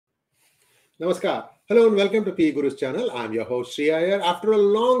Namaskar. Hello and welcome to 𝗣𝙗𝘂𝘀𝑆 channel. I'm your host Sri Iyer. After a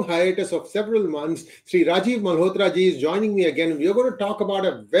long hiatus of several months, Sri Rajiv Malhotra ji is joining me again. We are going to talk about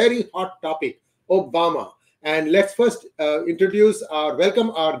a very hot topic, Obama. And let's first welcome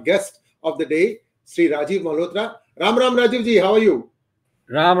our guest of the day, Sri Rajiv Malhotra. Ram Rajiv ji, how are you?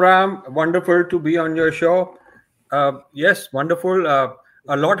 Ram, wonderful to be on your show. Yes, wonderful. A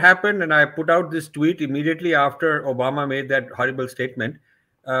lot happened, and I put out this tweet immediately after Obama made that horrible statement.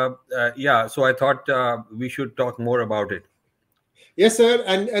 So I thought we should talk more about it. Yes, sir.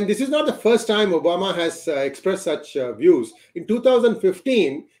 And this is not the first time Obama has expressed such views. In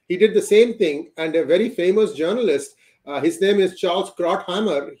 2015, he did the same thing, and a very famous journalist, his name is Charles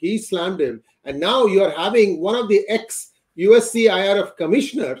Krauthammer, he slammed him. And now you are having one of the ex-USCIRF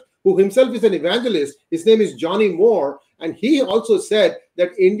commissioners, who himself is an evangelist. His name is Johnny Moore, and he also said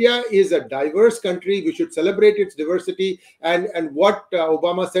that India is a diverse country. We should celebrate its diversity. And what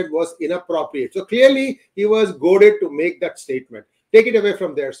Obama said was inappropriate. So clearly, he was goaded to make that statement. Take it away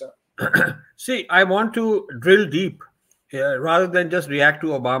from there, sir. See, I want to drill deep rather than just react to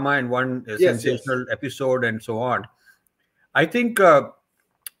Obama in one sensational episode and so on. I think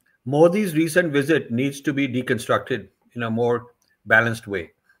Modi's recent visit needs to be deconstructed in a more balanced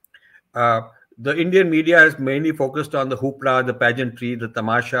way. The Indian media has mainly focused on the hoopla, the pageantry, the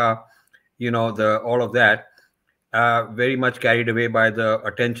tamasha, all of that. Very much carried away by the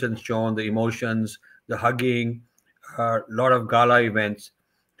attention shown, the emotions, the hugging, a lot of gala events.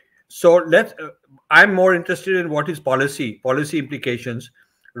 So I'm more interested in what is policy implications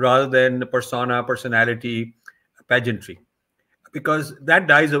rather than personality, pageantry, because that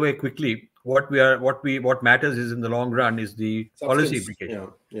dies away quickly. What matters is in the long run is the policy implication.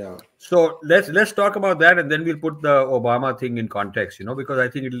 Yeah. So let's talk about that, and then we'll put the Obama thing in context, because I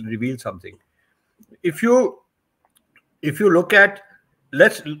think it'll reveal something. If you look at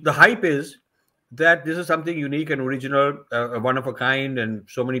the hype is that this is something unique and original, one of a kind, and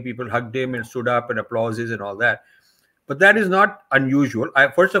so many people hugged him and stood up and applauses and all that. But that is not unusual.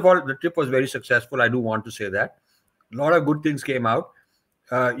 First of all, the trip was very successful. I do want to say that. A lot of good things came out.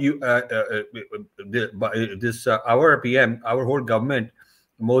 Our PM, our whole government,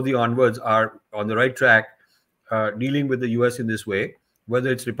 Modi onwards, are on the right track, dealing with the US in this way,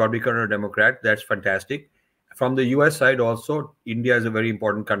 whether it's Republican or Democrat. That's fantastic. From the US side also, India is a very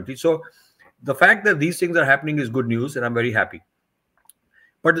important country. So the fact that these things are happening is good news, and I'm very happy.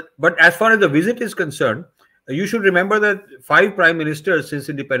 But as far as the visit is concerned, you should remember that 5 prime ministers since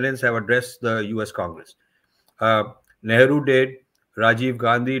independence have addressed the US Congress. Nehru did, Rajiv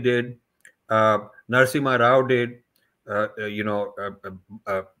Gandhi did, Narasimha Rao did,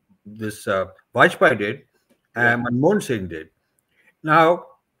 Vajpayee did, and Manmohan Singh did. Now,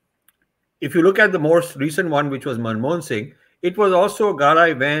 if you look at the most recent one, which was Manmohan Singh, it was also a gala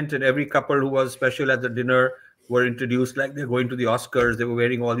event, and every couple who was special at the dinner were introduced like they're going to the Oscars. They were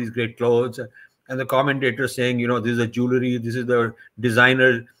wearing all these great clothes, and the commentators saying, this is a jewelry, this is the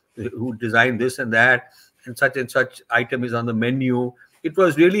designer who designed this and that, and such item is on the menu. It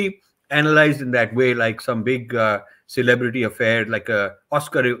was really analyzed in that way, like some big celebrity affair, like a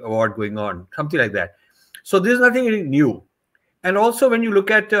Oscar award going on, something like that. So there's nothing really new. And also, when you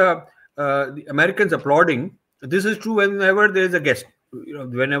look at the Americans applauding, this is true whenever there's a guest,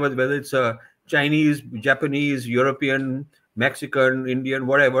 whether it's a Chinese, Japanese, European, Mexican, Indian,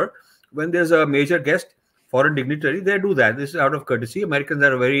 whatever. When there's a major guest, foreign dignitary, they do that. This is out of courtesy. Americans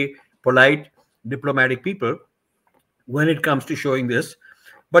are a very polite, diplomatic people when it comes to showing this.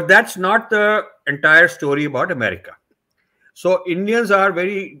 But that's not the entire story about America. So Indians are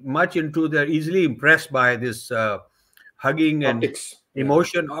very much they're easily impressed by this hugging optics, and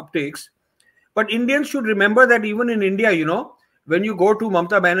emotion, optics. But Indians should remember that even in India, when you go to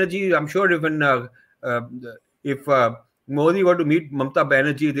Mamata Banerjee, I'm sure even if Modi were to meet Mamata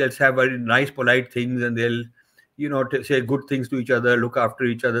Banerjee, they'll have very nice, polite things, and they'll, say good things to each other, look after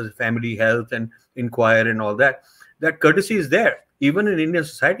each other's family health, and inquire and all that. That courtesy is there, even in Indian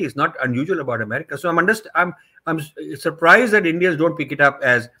society. It's not unusual about America. So I'm surprised that Indians don't pick it up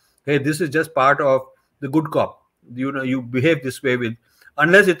as, hey, this is just part of the good cop. You behave this way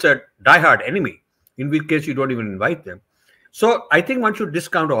unless it's a diehard enemy, in which case you don't even invite them. So I think one should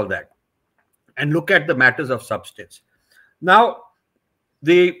discount all that and look at the matters of substance. Now,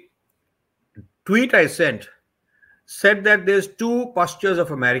 the tweet I sent said that there's 2 postures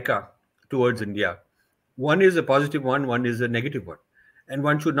of America towards India. One is a positive one is a negative one. And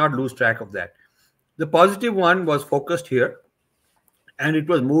one should not lose track of that. The positive one was focused here, and it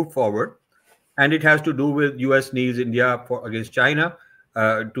was moved forward. And it has to do with US needs India against China,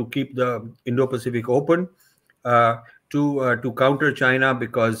 to keep the Indo-Pacific open, to counter China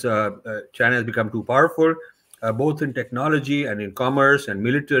because China has become too powerful, both in technology and in commerce and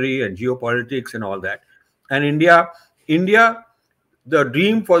military and geopolitics and all that. And India, the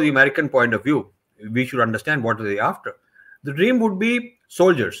dream for the American point of view, we should understand what are they after. The dream would be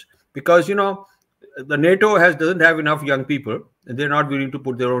soldiers, because the NATO doesn't have enough young people, and they're not willing to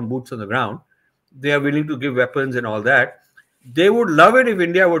put their own boots on the ground. They are willing to give weapons and all that. They would love it if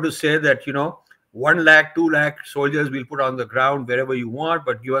India were to say that 1 lakh, 2 lakh soldiers we'll put on the ground wherever you want,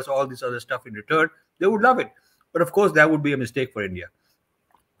 but give us all this other stuff in return. They would love it. But of course, that would be a mistake for India.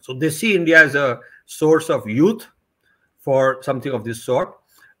 So they see India as a source of youth for something of this sort.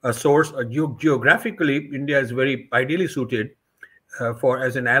 A source, geographically, India is very ideally suited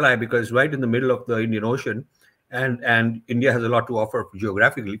as an ally, because it's right in the middle of the Indian Ocean, and India has a lot to offer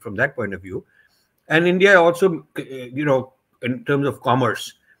geographically from that point of view. And India also, in terms of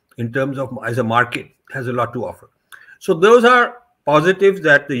commerce, in terms of as a market, has a lot to offer. So those are positives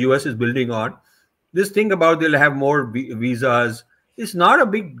that the US is building on. This thing about they'll have more visas is not a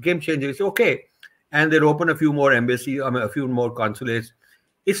big game changer. It's okay. And they'll open a few more embassies, a few more consulates.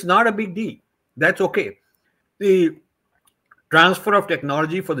 It's not a big deal. That's okay. The transfer of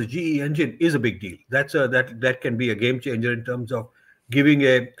technology for the GE engine is a big deal. That can be a game changer in terms of giving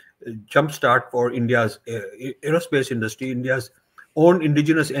a jump start for India's aerospace industry. India's own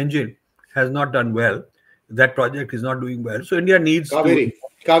indigenous engine has not done well. That project is not doing well. So India needs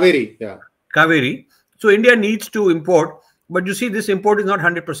Kaveri, yeah. Kaveri. So India needs to import. But you see, this import is not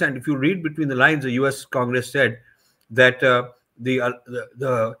 100%. If you read between the lines, the US Congress said that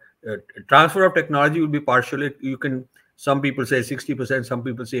the transfer of technology will be partial. Some people say 60%, some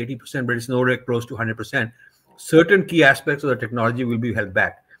people say 80%, but it's nowhere close to 100%. Certain key aspects of the technology will be held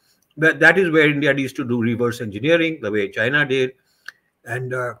back. That is where India needs to do reverse engineering, the way China did,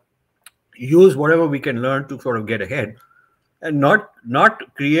 and use whatever we can learn to sort of get ahead, and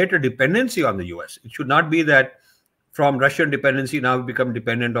not create a dependency on the US. It should not be that from Russian dependency now we become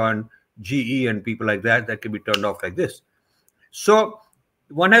dependent on GE and people like that. That can be turned off like this. So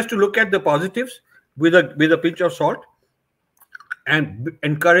one has to look at the positives with a pinch of salt and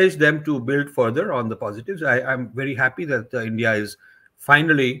encourage them to build further on the positives. I'm very happy that India is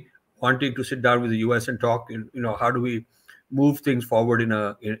finally wanting to sit down with the US and talk. How do we move things forward in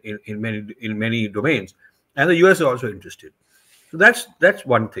many domains, and the US is also interested. So that's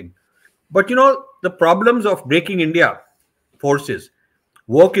one thing. But the problems of breaking India forces,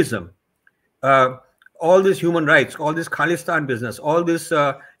 wokeism, all this human rights, all this Khalistan business, all this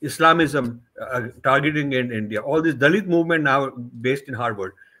Islamism targeting in India, all this Dalit movement now based in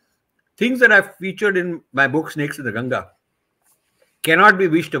Harvard, things that I've featured in my book Snakes in the Ganga, cannot be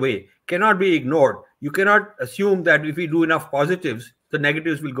wished away, cannot be ignored. You cannot assume that if we do enough positives, the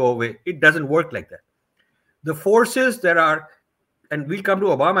negatives will go away. It doesn't work like that. The forces that are, and we'll come to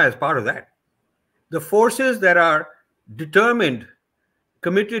Obama as part of that, the forces that are determined,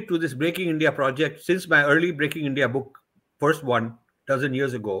 committed to this Breaking India project since my early Breaking India book, first one, 12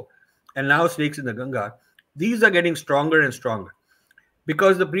 years ago, and now Snakes in the Ganga, these are getting stronger and stronger.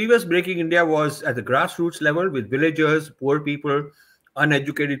 Because the previous Breaking India was at the grassroots level with villagers, poor people,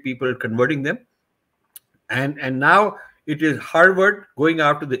 uneducated people, converting them. And now it is Harvard going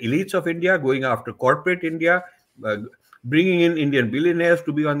after the elites of India, going after corporate India, bringing in Indian billionaires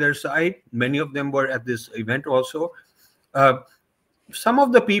to be on their side. Many of them were at this event also. Some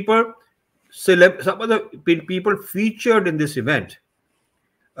of the people featured in this event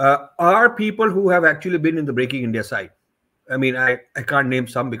are people who have actually been in the Breaking India side. I mean, I can't name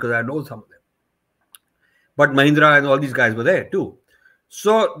some because I know some of them. But Mahindra and all these guys were there too.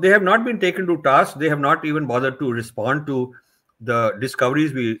 So they have not been taken to task. They have not even bothered to respond to the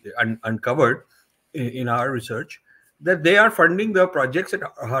discoveries we uncovered in our research, that they are funding the projects at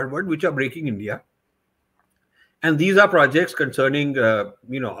Harvard which are breaking India. And these are projects concerning,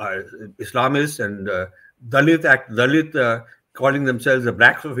 Islamists and Dalit calling themselves the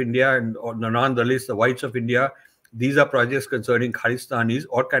blacks of India, and or the non-Dalits, the whites of India. These are projects concerning Khalistanis,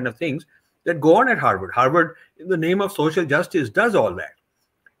 all kind of things that go on at Harvard. Harvard, in the name of social justice, does all that.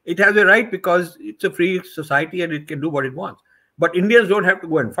 It has a right because it's a free society and it can do what it wants. But Indians don't have to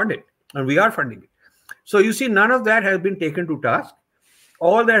go and fund it, and we are funding it. So you see, none of that has been taken to task.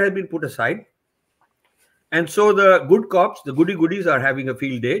 All that has been put aside. And so the good cops, the goody-goodies, are having a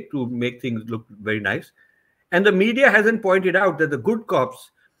field day to make things look very nice. And the media hasn't pointed out that the good cops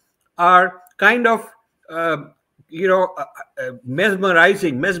are kind of,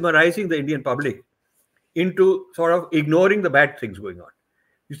 mesmerizing the Indian public into sort of ignoring the bad things going on.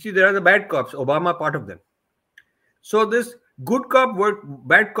 You see, there are the bad cops, Obama part of them. So this good cop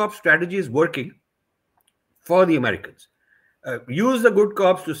bad cop strategy is working for the Americans. Use the good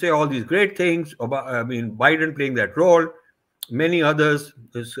cops to say all these great things about, Biden playing that role, many others,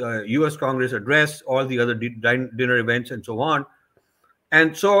 this US Congress address, all the other dinner events and so on.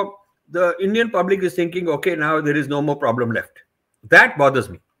 And so the Indian public is thinking, okay, now there is no more problem left. That bothers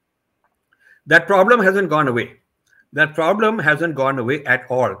me. That problem hasn't gone away. That problem hasn't gone away at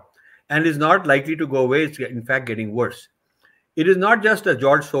all and is not likely to go away. It's in fact getting worse. It is not just a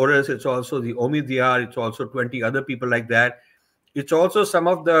George Soros, it's also the 𝙒𝙂𝙖𝙩𝙤, it's also 20 other people like that. It's also some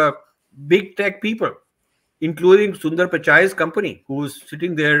of the big tech people, including Sundar Pichai's company, who's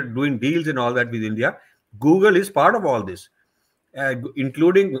sitting there doing deals and all that with India. Google is part of all this,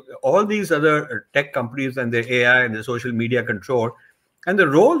 including all these other tech companies and their AI and the social media control, and the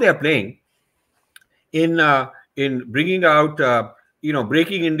role they are playing in bringing out,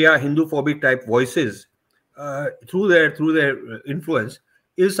 breaking India Hindu-phobic type voices through their influence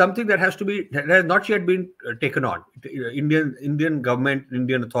is something that has not yet been taken on. Indian government,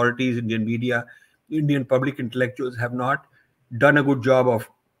 Indian authorities, Indian media, Indian public intellectuals have not done a good job of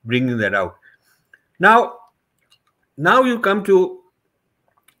bringing that out. Now you come to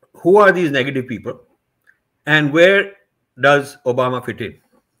who are these negative people and where does Obama fit in?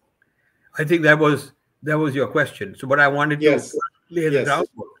 I think that was your question. So, but I wanted to lay the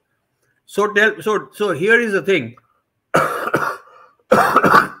groundwork. So here is the thing.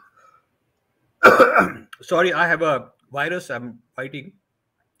 Sorry, I have a virus I'm fighting,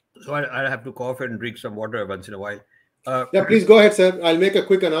 so I have to cough and drink some water once in a while. Yeah, please go ahead, sir. I'll make a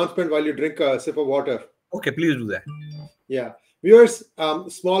quick announcement while you drink a sip of water. Okay, please do that. Yeah. Viewers,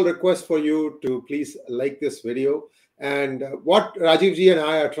 small request for you to please like this video. And what Rajiv ji and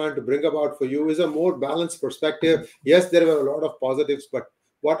I are trying to bring about for you is a more balanced perspective. Yes, there are a lot of positives, but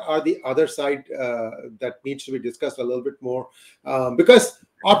what are the other side that needs to be discussed a little bit more? Because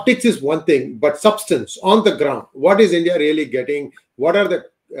optics is one thing, but substance on the ground, what is India really getting? What are the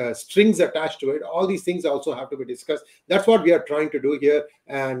strings attached to it? All these things also have to be discussed. That's what we are trying to do here.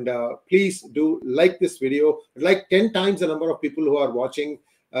 And please do like this video. Like 10 times the number of people who are watching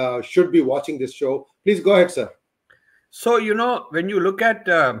should be watching this show. Please go ahead, sir. So, when you look at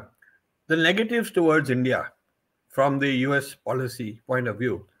the negatives towards India from the US policy point of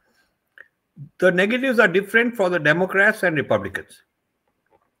view, the negatives are different for the Democrats and Republicans.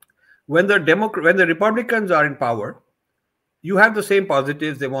 When the Republicans are in power, you have the same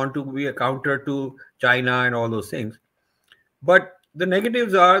positives. They want to be a counter to China and all those things. But the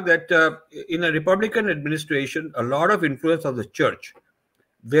negatives are that in a Republican administration, a lot of influence of the church.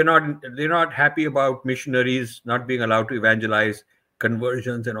 They're not happy about missionaries not being allowed to evangelize,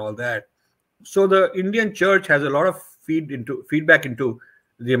 conversions and all that. So the Indian church has a lot of feedback into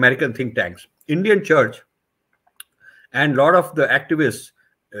the American think tanks. Indian church and a lot of the activists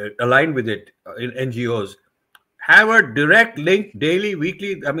aligned with it in NGOs have a direct link daily,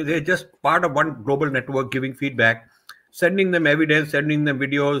 weekly. I mean, they're just part of one global network giving feedback, sending them evidence, sending them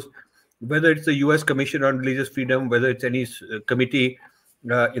videos, whether it's the US Commission on Religious Freedom, whether it's any committee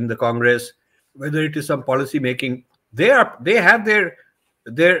in the Congress, whether it is some policy making. They've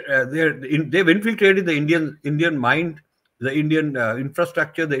infiltrated the Indian mind, the Indian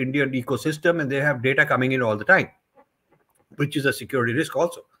infrastructure, the Indian ecosystem, and they have data coming in all the time, which is a security risk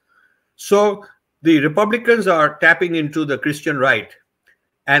also. So the Republicans are tapping into the Christian right,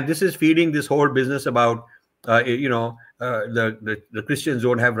 and this is feeding this whole business about the Christians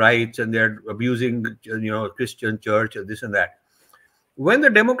don't have rights and they're abusing Christian church and this and that. When the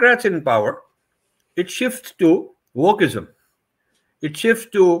Democrats are in power, it shifts to wokeism. It shifts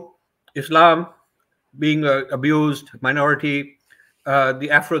to Islam being abused, minority, the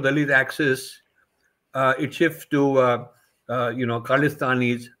Afro-Dalit axis. It shifts to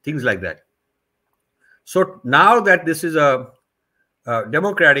Khalistanis, things like that. So now that this is a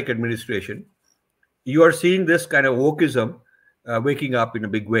democratic administration, you are seeing this kind of wokeism waking up in a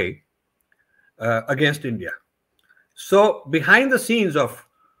big way against India. So behind the scenes of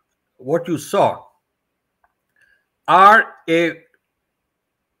what you saw are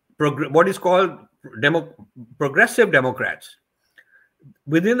what is called progressive Democrats.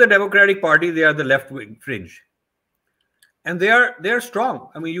 Within the Democratic Party, they are the left-wing fringe, and they're strong.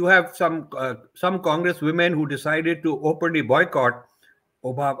 I mean, you have some Congress women who decided to openly boycott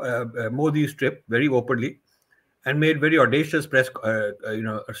Modi's trip very openly, and made very audacious press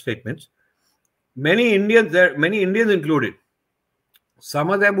statements. Many Indians included. Some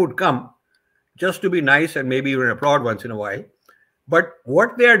of them would come just to be nice and maybe even applaud once in a while. But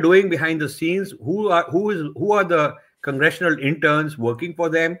what they are doing behind the scenes, who are the congressional interns working for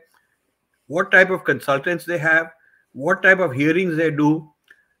them, what type of consultants they have, what type of hearings they do,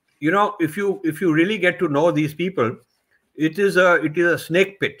 if you really get to know these people, it is a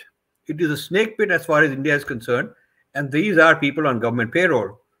snake pit. It is a snake pit as far as India is concerned. And these are people on government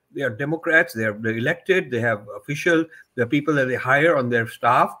payroll. They are Democrats. They're elected. They have official. They're people that they hire on their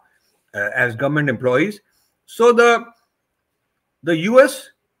staff as government employees. So the U.S.,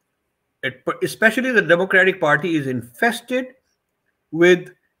 especially the Democratic Party, is infested with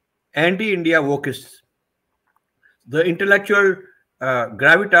anti-India wokists. The intellectual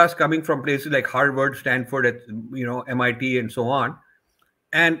gravitas coming from places like Harvard, Stanford, MIT, and so on,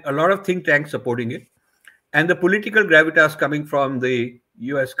 and a lot of think tanks supporting it, and the political gravitas coming from the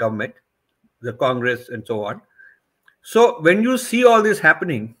US government, the Congress, and so on. So when you see all this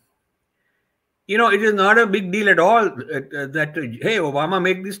happening, it is not a big deal at all that, hey, Obama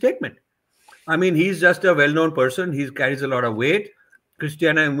made this statement. I mean, he's just a well-known person. He carries a lot of weight.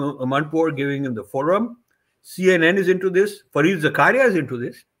 Christiana Amanpour giving him the forum. CNN is into this. Fareed Zakaria is into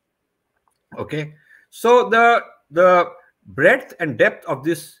this. Okay. So the breadth and depth of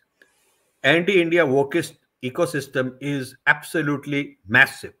this anti-India wokist ecosystem is absolutely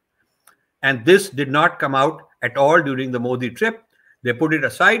massive. And this did not come out at all during the Modi trip. They put it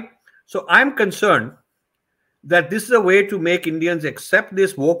aside. So I'm concerned that this is a way to make Indians accept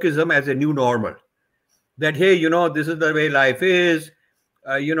this wokeism as a new normal. That, hey, this is the way life is.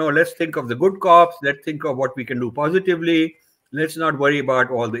 Let's think of the good cops. Let's think of what we can do positively. Let's not worry about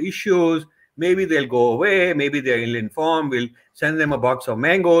all the issues. Maybe they'll go away. Maybe they're ill-informed. We'll send them a box of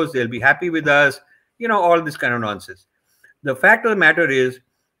mangoes. They'll be happy with us. All this kind of nonsense. The fact of the matter is,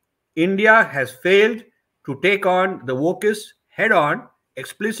 India has failed to take on the wokists head on,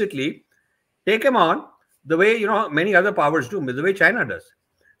 explicitly, take them on the way, many other powers do, the way China does.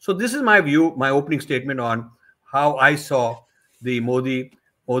 So this is my view, my opening statement on how I saw the Modi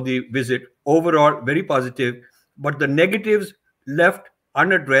visit. Overall, very positive, but the negatives left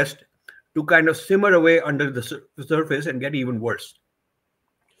unaddressed to kind of simmer away under the surface and get even worse.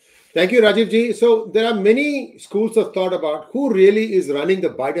 Thank you, Rajiv ji. So there are many schools of thought about who really is running the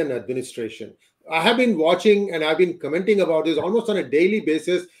Biden administration. I have been watching and I've been commenting about this almost on a daily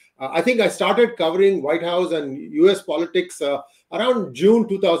basis. I think I started covering White House and US politics around June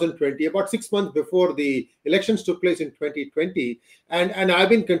 2020, about 6 months before the elections took place in 2020. And I've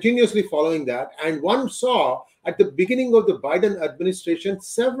been continuously following that. And one saw at the beginning of the Biden administration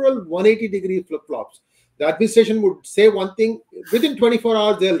several 180-degree flip-flops. The administration would say one thing, within 24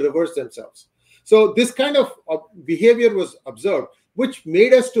 hours, they'll reverse themselves. So this kind of behavior was observed, which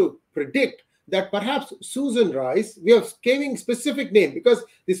made us to predict that perhaps Susan Rice, we are giving specific name because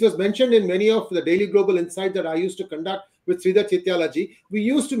this was mentioned in many of the Daily Global Insights that I used to conduct with 𝙒𝙧𝙤𝙪𝙥𝙥. We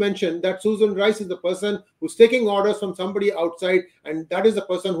used to mention that Susan Rice is the person who's taking orders from somebody outside, and that is the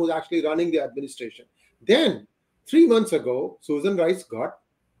person who's actually running the administration. Then 3 months ago, Susan Rice got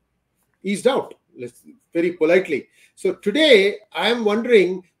eased out, very politely. So today, I'm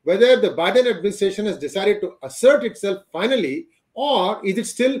wondering whether the Biden administration has decided to assert itself finally, or is it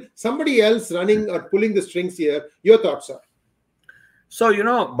still somebody else running or pulling the strings here? Your thoughts, sir? So,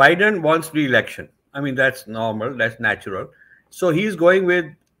 Biden wants re-election. I mean, that's normal, that's natural. So he's going with,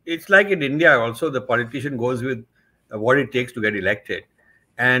 it's like in India also, the politician goes with what it takes to get elected.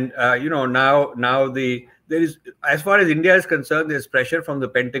 And, there is, as far as India is concerned, there's pressure from the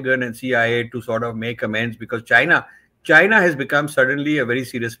Pentagon and CIA to sort of make amends because China has become suddenly a very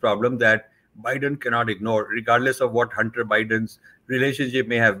serious problem that Biden cannot ignore, regardless of what Hunter Biden's relationship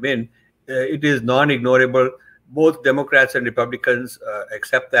may have been. It is non-ignorable. Both Democrats and Republicans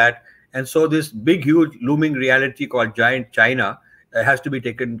accept that. And so this big, huge looming reality called giant China has to be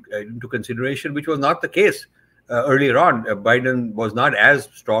taken into consideration, which was not the case earlier on. Biden was not as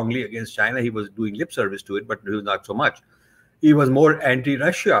strongly against China. He was doing lip service to it, but he was not so much. He was more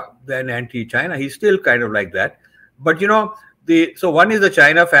anti-Russia than anti-China. He's still kind of like that. But, so one is the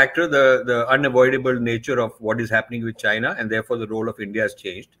China factor, the unavoidable nature of what is happening with China, and therefore the role of India has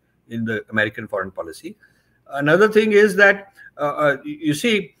changed in the American foreign policy. Another thing is that, you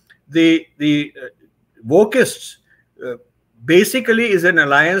see, the wokists basically is an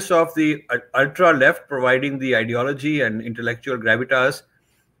alliance of the ultra-left providing the ideology and intellectual gravitas,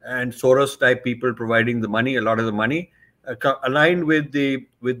 and Soros-type people providing the money, a lot of the money, aligned with the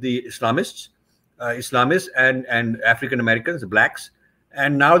Islamists and African Americans, the blacks,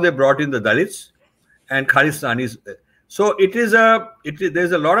 and now they brought in the Dalits and Khalistanis. So there's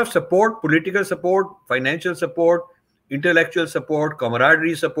a lot of support, political support, financial support, intellectual support,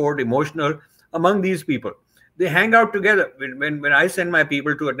 camaraderie support, emotional among these people. They hang out together. When I send my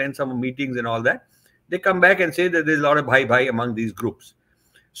people to attend some meetings and all that, they come back and say that there's a lot of bhai among these groups.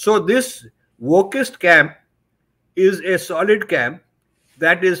 So this wokist camp is a solid camp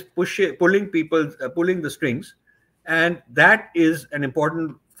that is pulling the strings, and that is an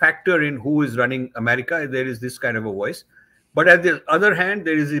important factor in who is running America. There is this kind of a voice, but at the other hand,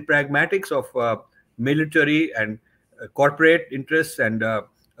 there is the pragmatics of military and corporate interests and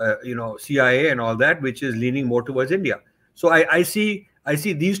CIA and all that, which is leaning more towards India. So I see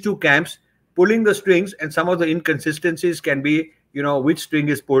these two camps pulling the strings, and some of the inconsistencies can be, which string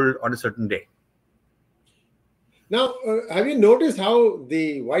is pulled on a certain day. Now, have you noticed how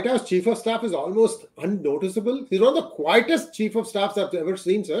the White House Chief of Staff is almost unnoticeable? He's one of the quietest Chief of Staffs I've ever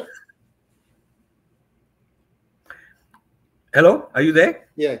seen, sir. Hello, are you there?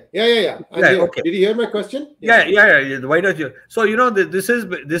 Yeah. Okay. Did you hear my question? Yeah. The White House. So this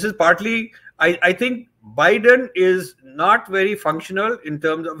is partly. I think Biden is not very functional in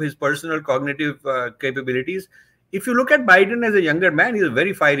terms of his personal cognitive capabilities. If you look at Biden as a younger man, he's a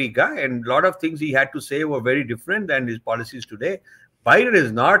very fiery guy, and a lot of things he had to say were very different than his policies today. Biden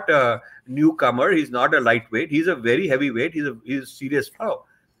is not a newcomer. He's not a lightweight. He's a very heavyweight. He's a serious fellow.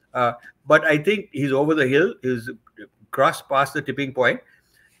 But I think he's over the hill. He's crossed past the tipping point,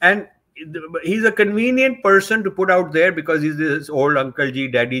 and he's a convenient person to put out there because he's this old Uncle G,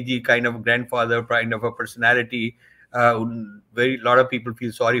 Daddy G kind of grandfather kind of a personality. Very lot of people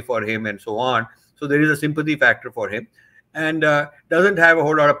feel sorry for him and so on. So there is a sympathy factor for him, and doesn't have a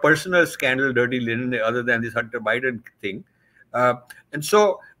whole lot of personal scandal, dirty linen, other than this Hunter Biden thing. And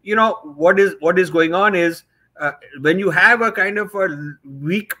so what is going on is when you have a kind of a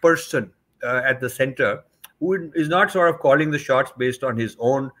weak person at the center, who is not sort of calling the shots based on his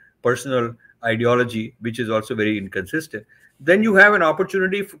own personal ideology, which is also very inconsistent, then you have an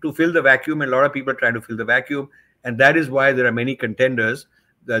opportunity to fill the vacuum, and a lot of people are trying to fill the vacuum, and that is why there are many contenders.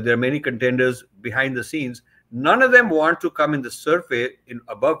 There are many contenders behind the scenes. None of them want to come in the surface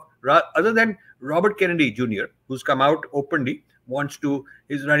other than Robert Kennedy Jr., who's come out openly,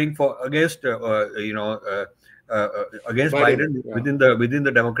 is running against Biden within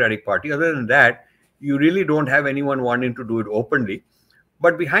the Democratic Party. Other than that, you really don't have anyone wanting to do it openly.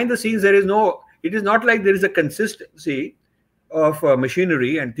 But behind the scenes, it is not like there is a consistency of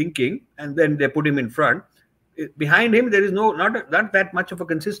machinery and thinking, and then they put him in front. Behind him, there is not that much of a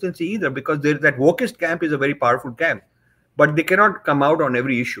consistency either, because that wokist camp is a very powerful camp, but they cannot come out on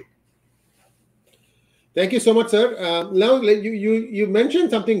every issue. Thank you so much, sir. Now, you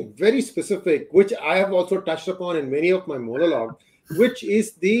mentioned something very specific, which I have also touched upon in many of my monologues, which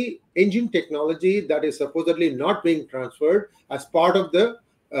is the engine technology that is supposedly not being transferred as part of the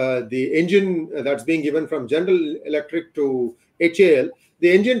engine that's being given from General Electric to HAL. The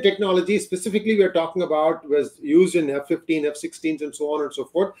engine technology specifically we are talking about was used in F-15, F-16s, and so on and so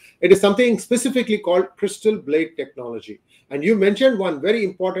forth. It is something specifically called crystal blade technology. And you mentioned one very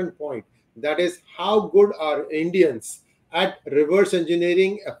important point, that is how good are Indians at reverse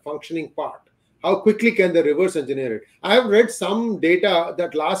engineering a functioning part. How quickly can they reverse engineer it? I have read some data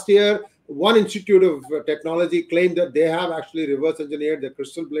that last year, one institute of technology claimed that they have actually reverse engineered the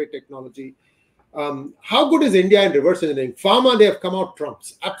crystal blade technology. How good is India in reverse engineering? Pharma, they have come out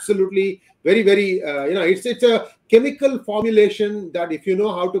trumps. Absolutely, very, very, it's a chemical formulation that if you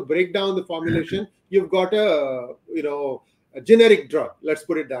know how to break down the formulation, you've got a generic drug. Let's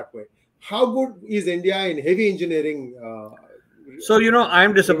put it that way. How good is India in heavy engineering?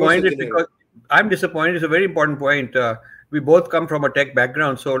 I'm disappointed because It's a very important point. We both come from a tech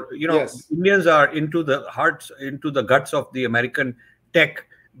background. So, yes. Indians are into the guts of the American tech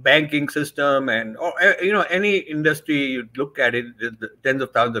banking system, and any industry you look at it, tens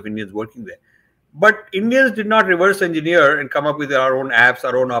of thousands of Indians working there. But Indians did not reverse engineer and come up with our own apps,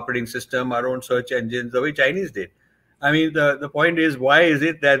 our own operating system, our own search engines, the way Chinese did. I mean, the point is, why is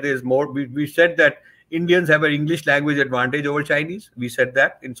it that there's more? We said that Indians have an English language advantage over Chinese. We said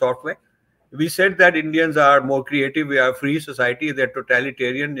that in software. We said that Indians are more creative. We are a free society. They're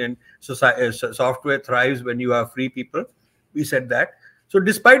totalitarian, and software thrives when you have free people. We said that. So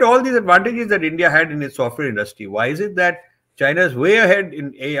despite all these advantages that India had in its software industry, why is it that China is way ahead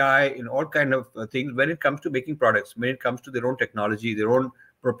in AI, in all kind of things when it comes to making products, when it comes to their own technology, their own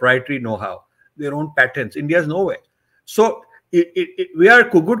proprietary know-how, their own patents? India's nowhere. So we are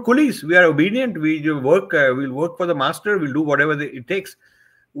good coolies. We are obedient. We'll work for the master. We'll do whatever it takes.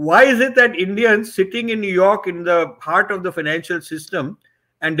 Why is it that Indians sitting in New York, in the heart of the financial system,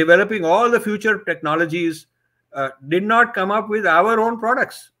 and developing all the future technologies, did not come up with our own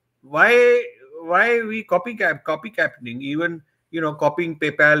products? Why we copycatting, even copying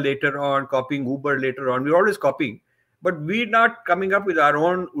PayPal later on, copying Uber later on? We're always copying, but we're not coming up with our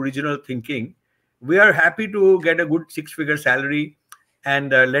own original thinking. We are happy to get a good 6-figure salary and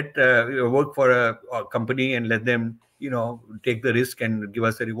let work for a company and let them take the risk and give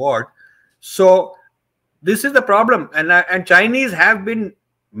us a reward. So this is the problem, and Chinese have been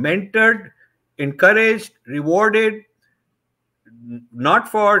mentored, encouraged, rewarded, not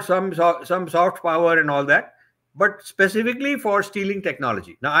for some soft power and all that, but specifically for stealing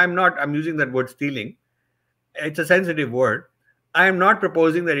technology. Now, I'm using that word stealing. It's a sensitive word. I am not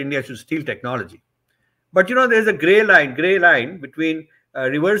proposing that India should steal technology. But, there's a gray line between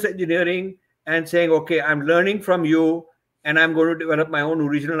reverse engineering and saying, okay, I'm learning from you and I'm going to develop my own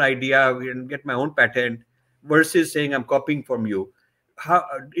original idea and get my own patent, versus saying I'm copying from you.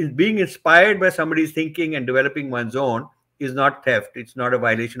 Being inspired by somebody's thinking and developing one's own is not theft. It's not a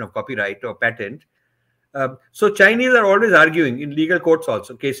violation of copyright or patent. So Chinese are always arguing in legal courts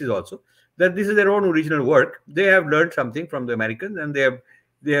also, cases also, that this is their own original work. They have learned something from the Americans, and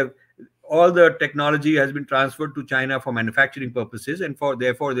they have all the technology has been transferred to China for manufacturing purposes, and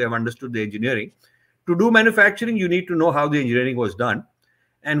therefore they have understood the engineering. To do manufacturing, you need to know how the engineering was done.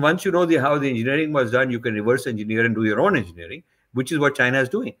 And once you know how the engineering was done, you can reverse engineer and do your own engineering, which is what China is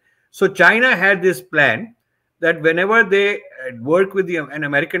doing. So China had this plan that whenever they work with an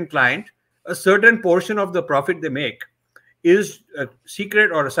American client, a certain portion of the profit they make is a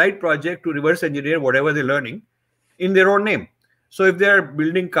secret or a side project to reverse engineer whatever they're learning in their own name. So if they're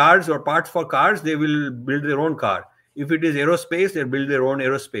building cars or parts for cars, they will build their own car. If it is aerospace, they'll build their own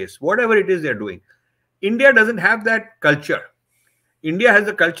aerospace. Whatever it is they're doing. India doesn't have that culture. India has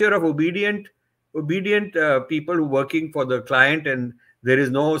a culture of obedient people who are working for the client, and there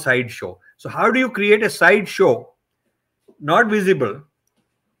is no side show. So how do you create a side show, not visible?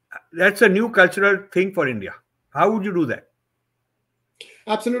 That's a new cultural thing for India. How would you do that?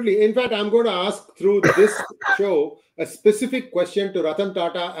 Absolutely. In fact, I'm going to ask through this show a specific question to Ratan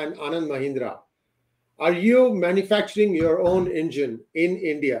Tata and Anand Mahindra. Are you manufacturing your own engine in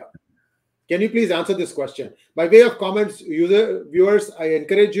India? Can you please answer this question? By way of comments, viewers, I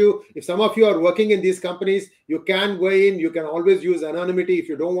encourage you, if some of you are working in these companies, you can weigh in. You can always use anonymity if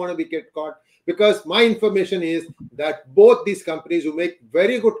you don't want to get caught. Because my information is that both these companies who make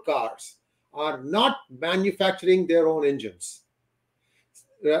very good cars are not manufacturing their own engines.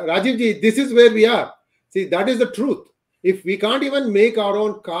 Rajiv ji, this is where we are. See, that is the truth. If we can't even make our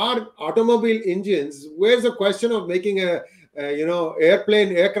own automobile engines, where's the question of making a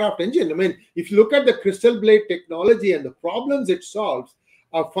aircraft engine? I mean, if you look at the crystal blade technology and the problems it solves,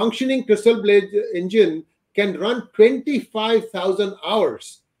 a functioning crystal blade engine can run 25,000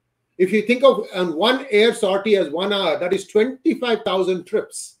 hours. If you think of one air sortie as 1 hour, that is 25,000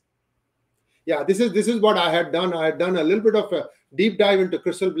 trips. Yeah, this is what I had done. I had done a little bit of a deep dive into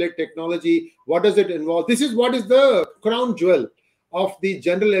crystal blade technology. What does it involve? This is what is the crown jewel of the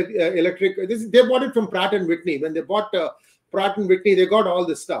General Electric. They bought it from Pratt & Whitney. When they bought Pratt & Whitney, they got all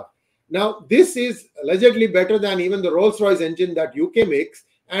this stuff. Now, this is allegedly better than even the Rolls-Royce engine that UK makes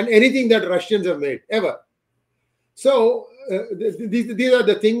and anything that Russians have made, ever. So, these are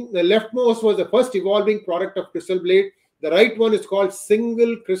the things. The leftmost was the first evolving product of crystal blade. The right one is called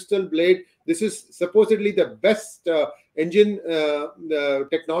single crystal blade. This is supposedly the best engine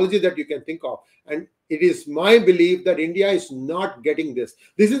technology that you can think of. And it is my belief that India is not getting this.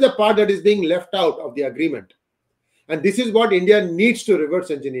 This is the part that is being left out of the agreement. And this is what India needs to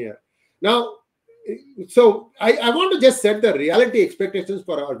reverse engineer. Now, so I want to just set the reality expectations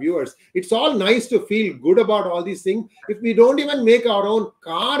for our viewers. It's all nice to feel good about all these things. If we don't even make our own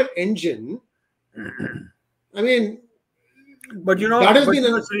car engine, I mean, but that has been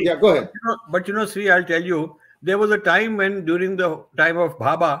yeah, go ahead. Sri, I'll tell you, there was a time when during the time of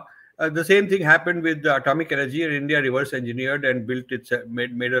Bhabha, the same thing happened with atomic energy, and India reverse engineered and built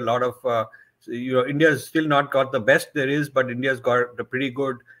made a lot of India's still not got the best there is, but India's got a pretty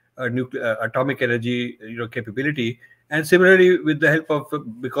good atomic energy capability. And similarly, with the help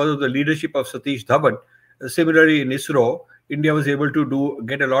of because of the leadership of Satish Dhawan, similarly in ISRO, India was able to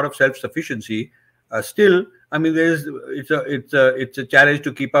get a lot of self-sufficiency. Still, I mean, it's a challenge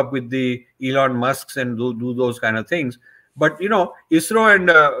to keep up with the Elon Musks and do those kind of things. But ISRO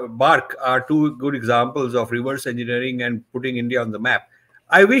and BARC are two good examples of reverse engineering and putting India on the map.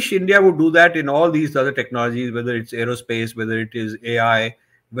 I wish India would do that in all these other technologies, whether it's aerospace, whether it is AI,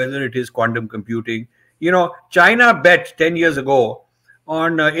 whether it is quantum computing. China bet 10 years ago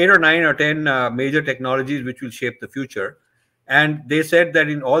on 8 or 9 or 10 major technologies which will shape the future. And they said that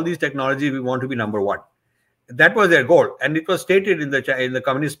in all these technologies, we want to be number one. That was their goal. And it was stated in the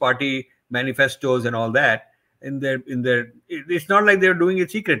Communist Party manifestos and all that. It's not like they're doing it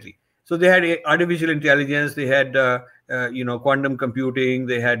secretly. So they had artificial intelligence, they had quantum computing,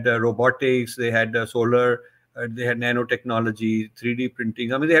 they had robotics, they had solar, they had nanotechnology, 3D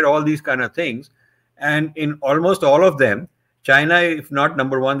printing. I mean, they had all these kind of things. And in almost all of them, China, if not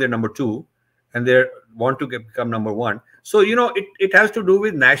number one, they're number two, and they want to become number one. So, it has to do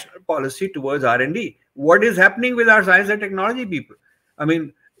with national policy towards R&D. What is happening with our science and technology people? I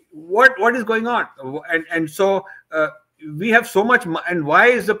mean, what is going on? And so we have so much. And why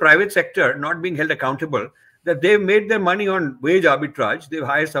is the private sector not being held accountable? That they've made their money on wage arbitrage. They've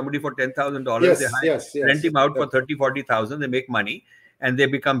hired somebody for $10,000. They rent him out for 30, 40,000. They make money and they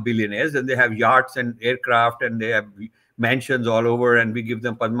become billionaires, and they have yachts and aircraft and they have mansions all over, and we give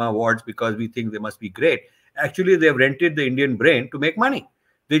them Padma Awards because we think they must be great. Actually, they've rented the Indian brain to make money.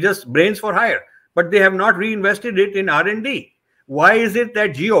 They just brains for hire, but they have not reinvested it in R&D. Why is it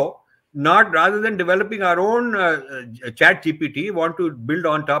that Jio, rather than developing our own chat GPT, want to build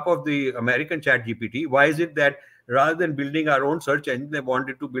on top of the American chat GPT? Why is it that rather than building our own search engine, they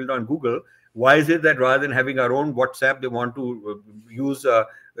wanted to build on Google? Why is it that rather than having our own WhatsApp, they want to use the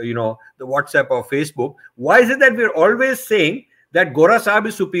WhatsApp of Facebook? Why is it that we're always saying that Gora Saab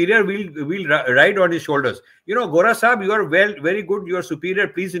is superior, we'll ride on his shoulders? Gora Saab, you are very good, you are superior,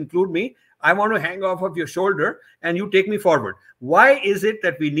 please include me. I want to hang off of your shoulder and you take me forward. Why is it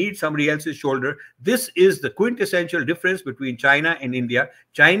that we need somebody else's shoulder? This is the quintessential difference between China and India.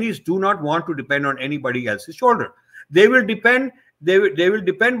 Chinese do not want to depend on anybody else's shoulder. They will depend, they will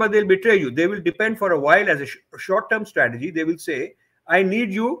depend, but they'll betray you. They will depend for a while as a short-term strategy. They will say, I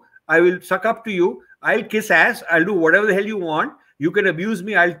need you, I will suck up to you, I'll kiss ass, I'll do whatever the hell you want. You can abuse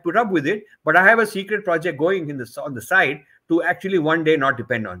me, I'll put up with it, but I have a secret project going on the side to actually one day not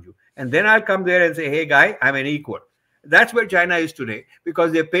depend on you. And then I'll come there and say, hey, guy, I'm an equal. That's where China is today,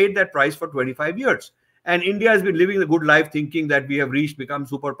 because they paid that price for 25 years. And India has been living the good life thinking that we have become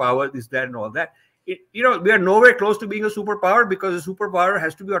superpower, this, that, and all that. We are nowhere close to being a superpower, because a superpower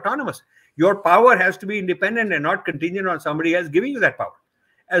has to be autonomous. Your power has to be independent and not contingent on somebody else giving you that power.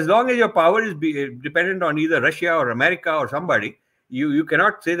 As long as your power is dependent on either Russia or America or somebody, you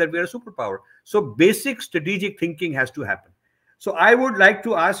cannot say that we are a superpower. So basic strategic thinking has to happen. So I would like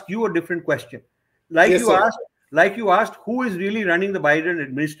to ask you a different question. Like you asked, who is really running the Biden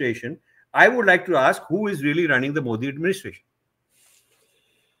administration? I would like to ask, who is really running the Modi administration?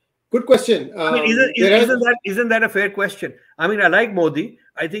 Good question. I mean, isn't that a fair question? I mean, I like Modi.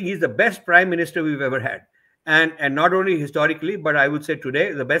 I think he's the best prime minister we've ever had. And not only historically, but I would say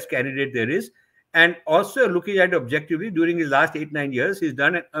today, the best candidate there is. And also looking at it objectively, during his last 8-9 years, he's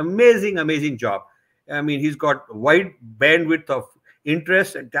done an amazing job. I mean, he's got wide bandwidth of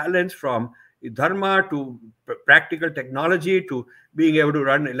interests and talents, from dharma to practical technology to being able to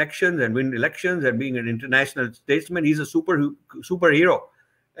run elections and win elections and being an international statesman. He's a superhero,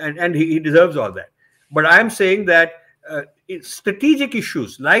 and he deserves all that. But I'm saying that strategic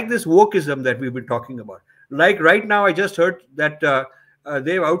issues like this wokeism that we've been talking about, like right now, I just heard that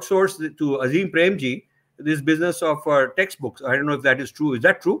they've outsourced to 𝙒𝙖𝙑𝙬 Premji this business of textbooks. I don't know if that is true. Is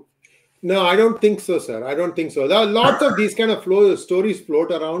that true? No, I don't think so, sir. I don't think so. There are lots of these kind of stories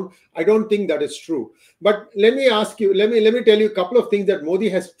float around. I don't think that is true. But let me ask you, let me tell you a couple of things that Modi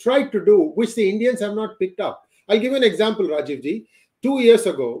has tried to do, which the Indians have not picked up. I'll give you an example, Rajivji. 2 years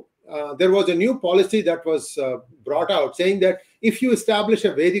ago, there was a new policy that was brought out saying that if you establish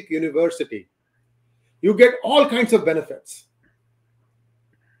a Vedic university, you get all kinds of benefits.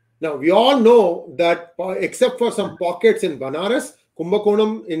 Now, we all know that except for some pockets in Banaras,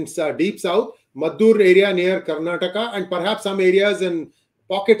 Kumbakonam in deep south, Maddur area near Karnataka, and perhaps some areas and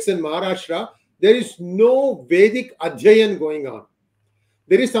pockets in Maharashtra, there is no Vedic Adhyayan going on.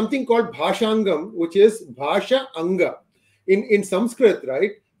 There is something called Bhashangam, which is Bhasha Anga. In Sanskrit,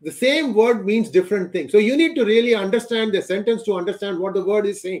 right? The same word means different things. So you need to really understand the sentence to understand what the word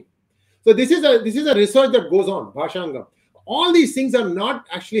is saying. So this is a research that goes on, Bhashangam. All these things are not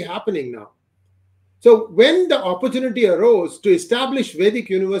actually happening now. So when the opportunity arose to establish Vedic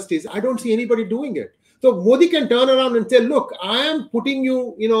universities, I don't see anybody doing it. So Modi can turn around and say, look, I am putting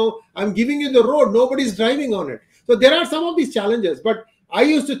you, I'm giving you the road. Nobody's driving on it. So there are some of these challenges. But I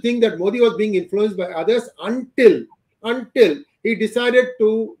used to think that Modi was being influenced by others until he decided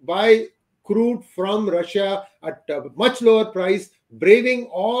to buy crude from Russia at a much lower price, braving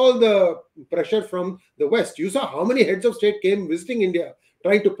all the pressure from the West. You saw how many heads of state came visiting India,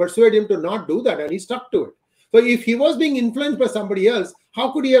 trying to persuade him to not do that, and he stuck to it. So if he was being influenced by somebody else,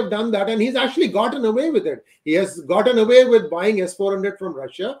 how could he have done that? And he's actually gotten away with it. He has gotten away with buying S-400 from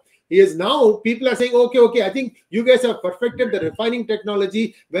Russia. He is now, people are saying, okay, I think you guys have perfected the refining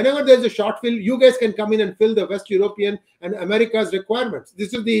technology. Whenever there's a short fill, you guys can come in and fill the West European and America's requirements.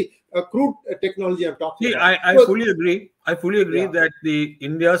 This is the crude technology I'm talking about. I fully agree. I fully agree that the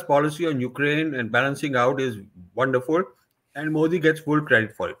India's policy on Ukraine and balancing out is wonderful, and Modi gets full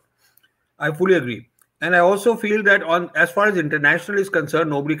credit for it. I fully agree. And I also feel that as far as international is concerned,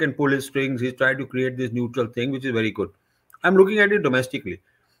 nobody can pull his strings. He's trying to create this neutral thing, which is very good. I'm looking at it domestically.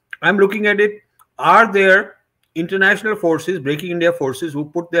 I'm looking at it, are there international forces, breaking India forces, who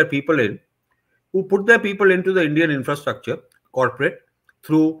put their people into the Indian infrastructure, corporate,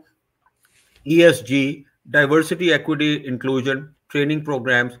 through ESG, diversity, equity, inclusion, training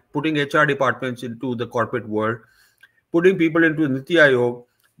programs, putting HR departments into the corporate world, putting people into Niti Aayog,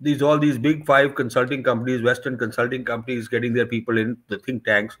 all these big five consulting companies, Western consulting companies, getting their people in the think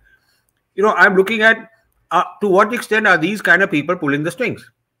tanks. I'm looking at to what extent are these kind of people pulling the strings,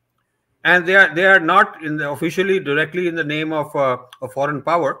 and they are not officially directly in the name of a foreign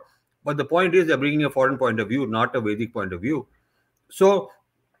power, but the point is they're bringing a foreign point of view, not a Vedic point of view. So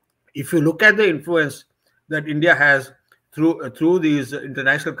if you look at the influence that India has through these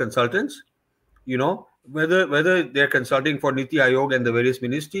international consultants, whether they're consulting for Niti Aayog and the various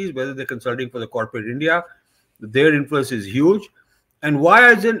ministries, whether they're consulting for the corporate India, their influence is huge. And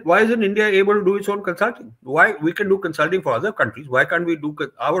why isn't India able to do its own consulting? Why we can do consulting for other countries? Why can't we do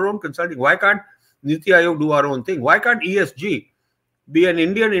our own consulting? Why can't Niti Aayog do our own thing? Why can't ESG be an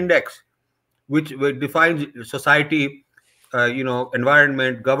Indian index which defines society,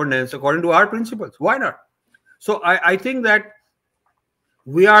 environment, governance according to our principles? Why not? So I think that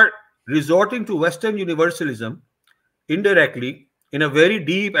we are resorting to Western universalism indirectly at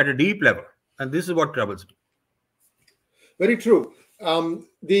a deep level. And this is what troubles me. Very true.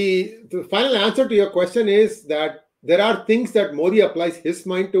 The final answer to your question is that there are things that Modi applies his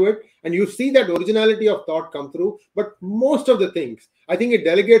mind to it, and you see that originality of thought come through. But most of the things, I think it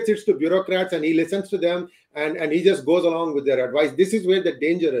delegates it to bureaucrats, and he listens to them, and he just goes along with their advice. This is where the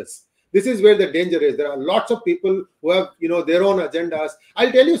danger is. There are lots of people who have, their own agendas.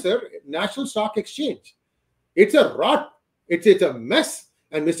 I'll tell you, sir, National Stock Exchange, it's a rot. It's a mess.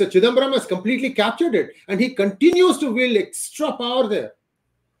 And Mr. Chidambaram has completely captured it. And he continues to wield extra power there.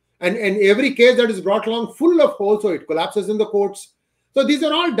 And every case that is brought along full of holes, so it collapses in the courts. So these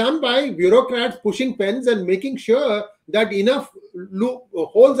are all done by bureaucrats pushing pens and making sure that enough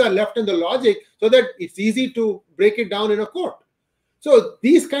holes are left in the logic so that it's easy to break it down in a court. So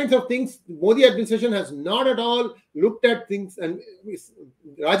these kinds of things, Modi administration has not at all looked at things. And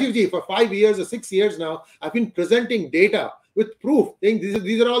Rajiv ji, for 5 years or 6 years now, I've been presenting data with proof, saying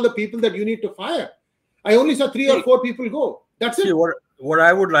these are all the people that you need to fire. I only saw 3 or 4 people go. That's it. What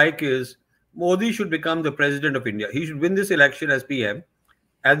I would like is Modi should become the president of India. He should win this election as PM.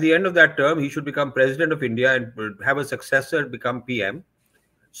 At the end of that term, he should become president of India and have a successor become PM.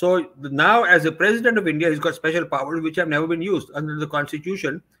 So now, as a president of India, he's got special powers which have never been used. Under the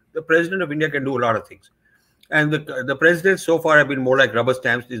constitution, the president of India can do a lot of things. And the presidents so far have been more like rubber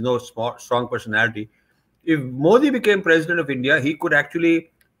stamps. There's no strong personality. If Modi became president of India, he could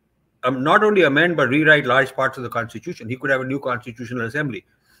actually not only amend but rewrite large parts of the constitution. He could have a new constitutional assembly.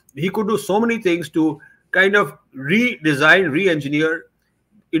 He could do so many things to kind of redesign, re-engineer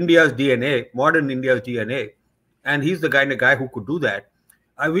India's DNA, modern India's DNA. And he's the kind of guy who could do that.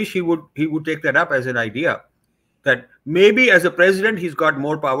 I wish he would take that up as an idea, that maybe as a president he's got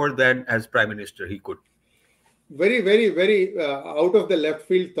more power than as prime minister he could. Very, very, very out of the left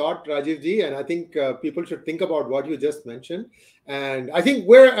field thought, Rajiv ji, and I think people should think about what you just mentioned. And I think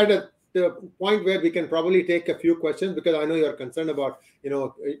we're at a point where we can probably take a few questions, because I know you're concerned about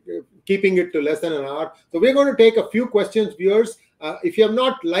keeping it to less than an hour. So we're going to take a few questions, viewers. If you have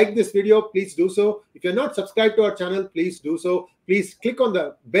not liked this video, please do so. If you're not subscribed to our channel, please do so. Please click on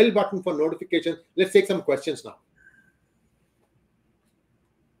the bell button for notifications. Let's take some questions now.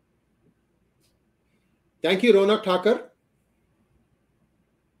 Thank you, Ronak Thakur.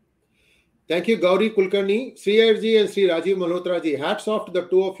 Thank you, Gauri Kulkarni, Sri ji and Sri Rajiv Malhotra ji. Hats off to the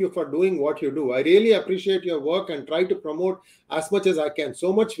two of you for doing what you do. I really appreciate your work and try to promote as much as I can.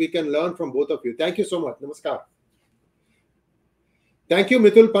 So much we can learn from both of you. Thank you so much. Namaskar. Thank you,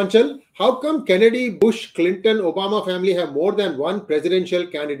 Mithul Panchal. How come Kennedy, Bush, Clinton, Obama family have more than one presidential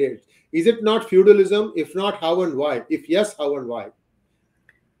candidate? Is it not feudalism? If not, how and why? If yes, how and why?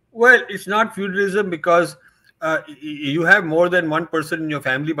 Well, it's not feudalism because you have more than one person in your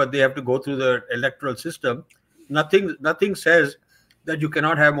family, but they have to go through the electoral system. Nothing says that you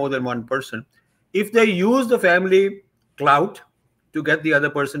cannot have more than one person. If they use the family clout to get the other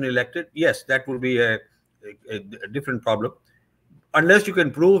person elected, yes, that will be a different problem. Unless you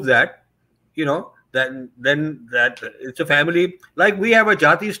can prove that, then that it's a family. Like we have a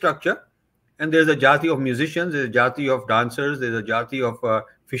jati structure, and there's a jati of musicians, there's a jati of dancers, there's a jati of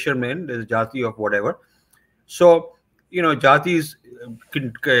fishermen, there's a jati of whatever. So, jatis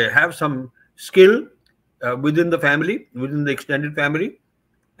can have some skill within the family, within the extended family,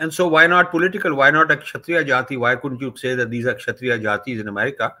 And so why not political? Why not a Kshatriya Jati? Why couldn't you say that these are Kshatriya Jatis in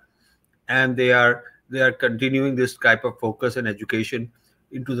America, and they are continuing this type of focus and education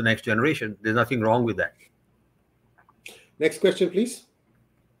into the next generation? There's nothing wrong with that. Next question, please.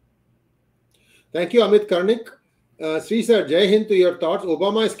 Thank you, Amit Karnik. Sri sir, Jai Hind, to your thoughts.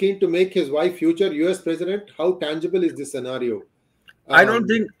 Obama is keen to make his wife future US president. How tangible is this scenario? I don't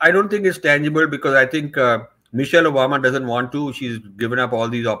think it's tangible, because I think Michelle Obama doesn't want to. She's given up all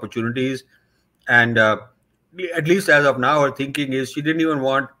these opportunities, and at least as of now, her thinking is she didn't even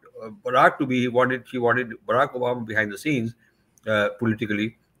want Barack to be. She wanted Barack Obama behind the scenes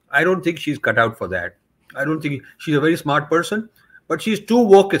politically. I don't think she's cut out for that. I don't think she's a very smart person, but she's too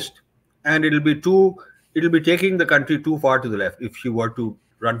wokist, and it'll be taking the country too far to the left if she were to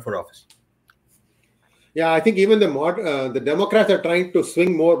run for office. Yeah, I think even the Democrats are trying to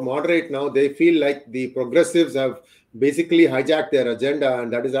swing more moderate now. They feel like the progressives have basically hijacked their agenda,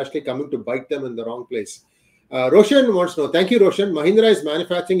 and that is actually coming to bite them in the wrong place. Roshan wants to know, thank you, Roshan. Mahindra is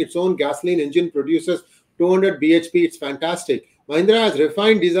manufacturing its own gasoline engine, produces 200 bhp. It's fantastic. Mahindra has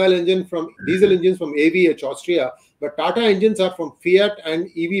refined diesel engines from AVH, Austria, but Tata engines are from Fiat and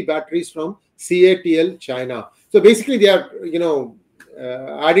EV batteries from CATL, China. So basically, they are,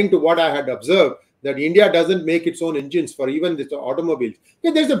 adding to what I had observed, that India doesn't make its own engines for even the automobiles. Yeah,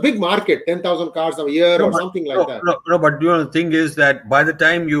 there's a big market, 10,000 cars a year or something like that. No, but the thing is that by the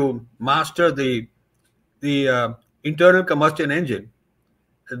time you master the internal combustion engine,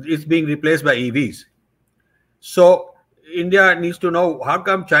 it's being replaced by EVs. So India needs to know, how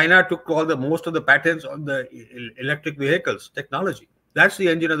come China took most of the patents on the electric vehicles technology? That's the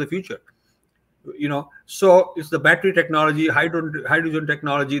engine of the future. So it's the battery technology, hydrogen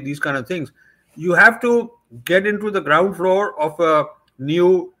technology, these kind of things. You have to get into the ground floor of a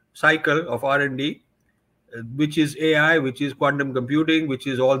new cycle of R&D, which is AI, which is quantum computing, which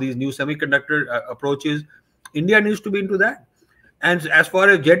is all these new semiconductor approaches. India needs to be into that. And as far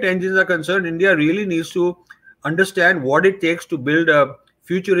as jet engines are concerned, India really needs to understand what it takes to build a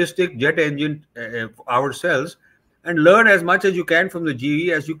futuristic jet engine ourselves, and learn as much as you can from the GE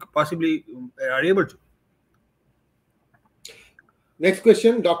as you possibly are able to. Next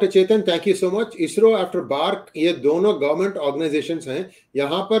question, doctor Chetan, thank you so much. ISRO after bark, ये दोनों government organisations हैं.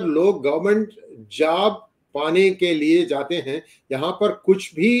 यहाँ पर लोग government job पाने के लिए जाते हैं. यहाँ पर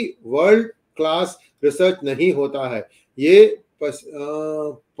कुछ भी वर्ल्ड क्लास रिसर्च नहीं होता है. ये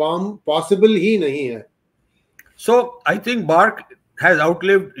पॉसिबल ही नहीं है. So I think BARC has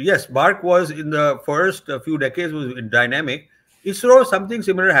outlived. Yes, BARC was in the first few decades was dynamic. ISRO, something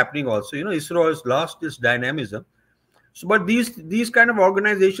similar happening also. ISRO has lost its dynamism. So, but these kind of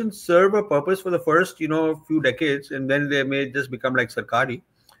organizations serve a purpose for the first, few decades, and then they may just become like Sarkari,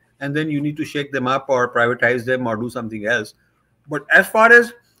 and then you need to shake them up or privatize them or do something else. But as far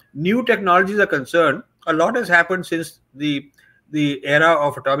as new technologies are concerned, a lot has happened since the era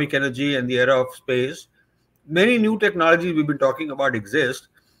of atomic energy and the era of space. Many new technologies we've been talking about exist.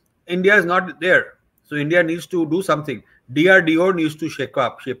 India is not there. So India needs to do something. DRDO needs to shape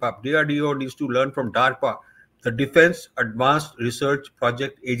up. DRDO needs to learn from DARPA, the Defense Advanced Research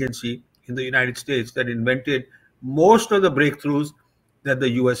Project Agency in the United States that invented most of the breakthroughs that the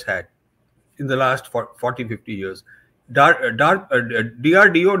US had in the last 40, 50 years.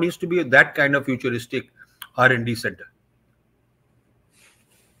 DRDO needs to be that kind of futuristic R&D center.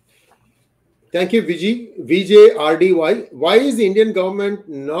 Thank you, VJRDY. Why is the Indian government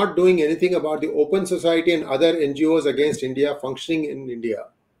not doing anything about the Open Society and other NGOs against India functioning in India?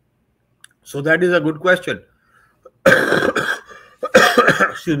 So that is a good question.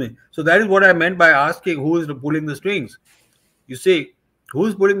 Excuse me. So that is what I meant by asking who is pulling the strings. You see, who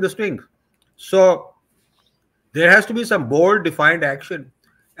is pulling the strings? So there has to be some bold, defined action.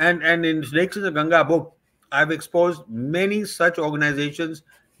 And in Snakes in the Ganga book, I've exposed many such organizations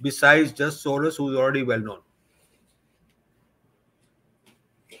besides just Soros, who is already well known.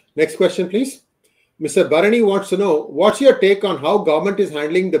 Next question, please. Mr. Bharani wants to know, what's your take on how government is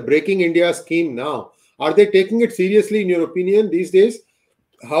handling the Breaking India scheme now? Are they taking it seriously in your opinion these days?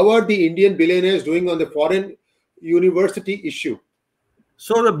 How are the Indian billionaires doing on the foreign university issue?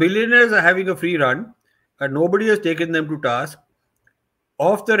 So the billionaires are having a free run and nobody has taken them to task.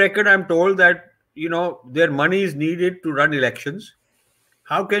 Off the record, I'm told that, their money is needed to run elections.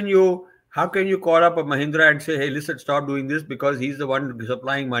 How can you call up a Mahindra and say, hey, listen, stop doing this because he's the one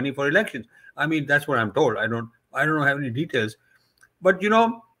supplying money for elections? I mean, that's what I'm told. I don't have any details. But,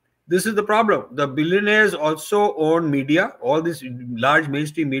 this is the problem. The billionaires also own media. All this large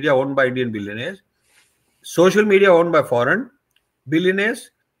mainstream media owned by Indian billionaires. Social media owned by foreign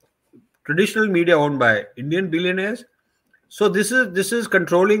billionaires. Traditional media owned by Indian billionaires. So this is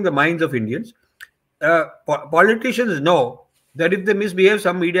controlling the minds of Indians. Politicians know that if they misbehave,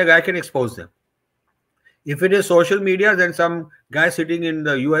 some media guy can expose them. If it is social media, then some guy sitting in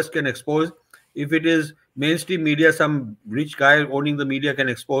the US can expose. If it is mainstream media, some rich guy owning the media can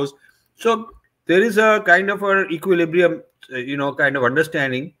expose. So there is a kind of an equilibrium, kind of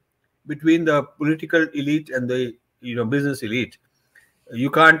understanding between the political elite and the business elite. You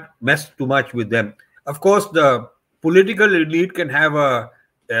can't mess too much with them. Of course, the political elite can have a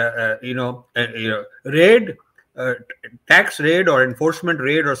raid, tax raid or enforcement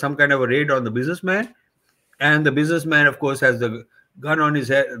raid or some kind of a raid on the businessman, and the businessman, of course, has the gun on his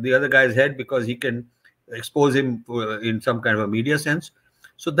head, the other guy's head, because he can expose him in some kind of a media sense.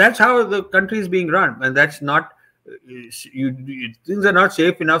 So that's how the country is being run, and that's not things are not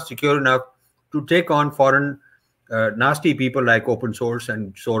safe enough, secure enough to take on foreign nasty people like open source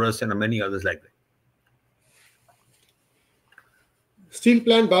and Soros and many others like that. Steel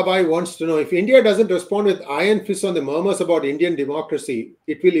Plant Babai wants to know, if India doesn't respond with iron fist on the murmurs about Indian democracy,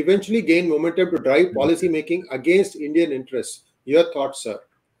 it will eventually gain momentum to drive policy making against Indian interests. Your thoughts, sir?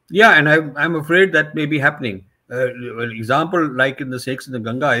 Yeah, and I'm afraid that may be happening. An example like in the Sikhs and the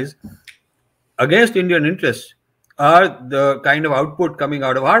Ganga is against Indian interests are the kind of output coming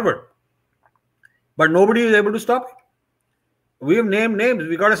out of Harvard. But nobody is able to stop it. We have named names.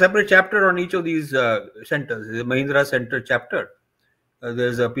 We got a separate chapter on each of these centers. The Mahindra Center chapter.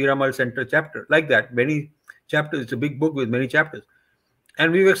 There's a Piramal Center chapter. Like that. Many chapters. It's a big book with many chapters.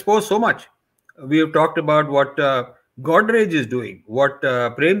 And we've exposed so much. We have talked about what 𝙤𝙧𝙤𝙪 is doing, what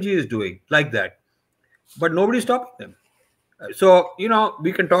Premji is doing, like that. But nobody's stopping them. So,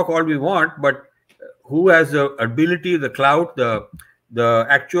 we can talk all we want, but who has the ability, the clout, the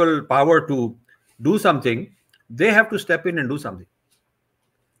actual power to do something, they have to step in and do something.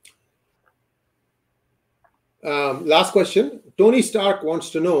 Last question. Tony Stark wants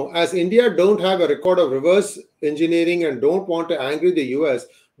to know, as India don't have a record of reverse engineering and don't want to angry the US,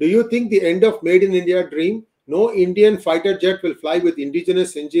 do you think the end of Made in India dream? No Indian fighter jet will fly with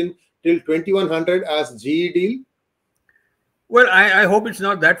indigenous engine till 2100 as GE deal? Well, I hope it's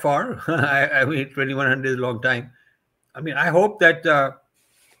not that far. I mean, 2100 is a long time. I mean, I hope that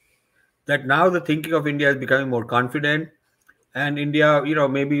that now the thinking of India is becoming more confident. And India,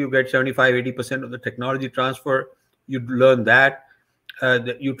 maybe you get 75-80% of the technology transfer. You learn that.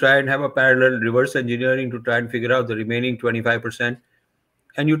 You try and have a parallel reverse engineering to try and figure out the remaining 25%.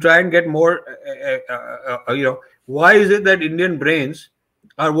 And you try and get more, why is it that Indian brains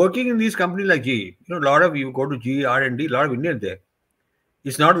are working in these companies like GE? A lot of you go to GE R&D, a lot of Indians there.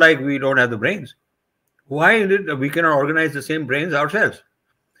 It's not like we don't have the brains. Why is it that we cannot organize the same brains ourselves?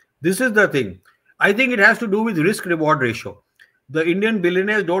 This is the thing. I think it has to do with risk-reward ratio. The Indian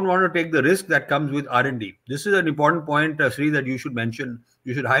billionaires don't want to take the risk that comes with R&D. This is an important point, Sri, that you should mention,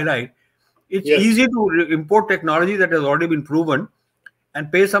 you should highlight. It's easy to import technology that has already been proven and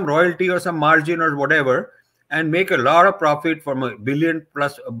pay some royalty or some margin or whatever and make a lot of profit from a billion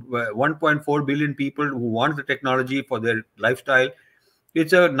plus 1.4 billion people who want the technology for their lifestyle.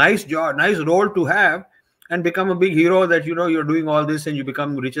 It's a nice job, nice role to have, and become a big hero that, you're doing all this and you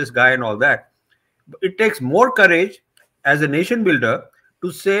become the richest guy and all that. But it takes more courage as a nation builder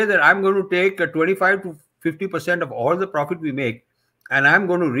to say that I'm going to take 25 to 50% of all the profit we make and I'm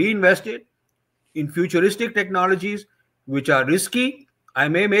going to reinvest it in futuristic technologies which are risky. I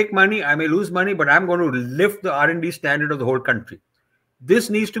may make money, I may lose money, but I'm going to lift the R&D standard of the whole country. This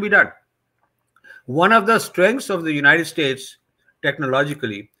needs to be done. One of the strengths of the United States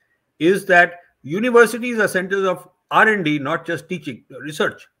technologically is that universities are centers of R&D, not just teaching,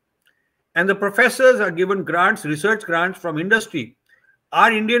 research. And the professors are given grants, research grants from industry.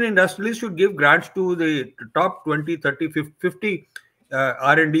 Our Indian industrialists should give grants to the top 20, 30, 50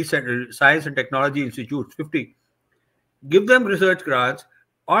 R&D science and technology institutes, 50. Give them research grants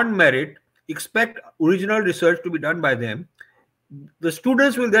on merit, expect original research to be done by them. The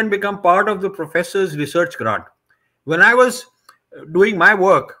students will then become part of the professor's research grant. When I was doing my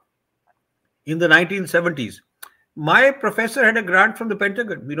work in the 1970s, my professor had a grant from the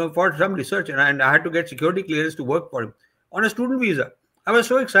Pentagon, for some research, and I had to get security clearance to work for him on a student visa. I was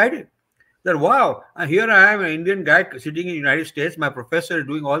so excited that, wow, here I am, an Indian guy sitting in the United States. My professor is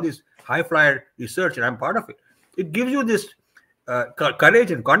doing all this high flyer research, and I'm part of it. It gives you this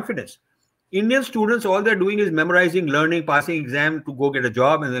courage and confidence. Indian students, all they're doing is memorizing, learning, passing exam to go get a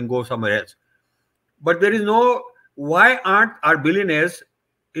job and then go somewhere else. But there is no, why aren't our billionaires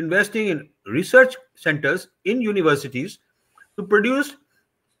investing in research centers in universities to produce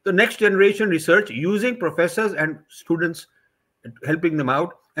the next generation research using professors and students, helping them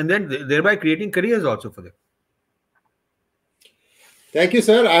out, and then thereby creating careers also for them? Thank you,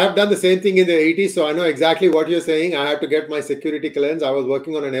 sir. I have done the same thing in the 80s, so I know exactly what you're saying. I had to get my security clearance. I was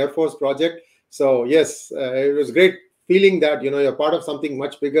working on an Air Force project. So, yes, it was great feeling that, you're part of something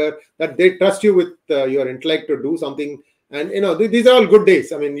much bigger, that they trust you with your intellect to do something. And, these are all good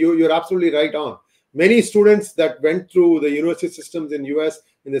days. I mean, you're absolutely right on. Many students that went through the university systems in US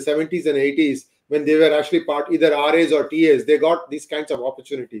in the 70s and 80s, when they were actually part either RAs or TAs, they got these kinds of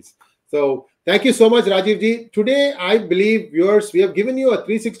opportunities. So thank you so much, Rajiv ji. Today, I believe, viewers, we have given you a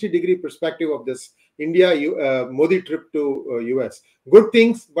 360-degree perspective of this India Modi trip to US. Good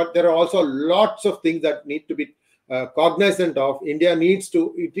things, but there are also lots of things that need to be cognizant of. India needs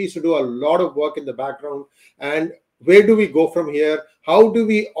to do a lot of work in the background. And where do we go from here? How do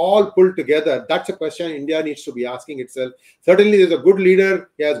we all pull together? That's a question India needs to be asking itself. Certainly, there's a good leader.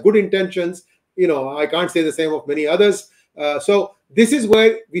 He has good intentions. I can't say the same of many others. So this is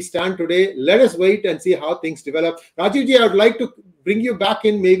where we stand today. Let us wait and see how things develop. Rajiv ji, I would like to bring you back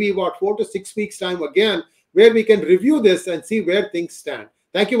in maybe about 4 to 6 weeks time again, where we can review this and see where things stand.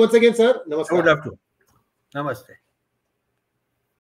 Thank you once again, sir. Namaskar. I would love to. Namaste.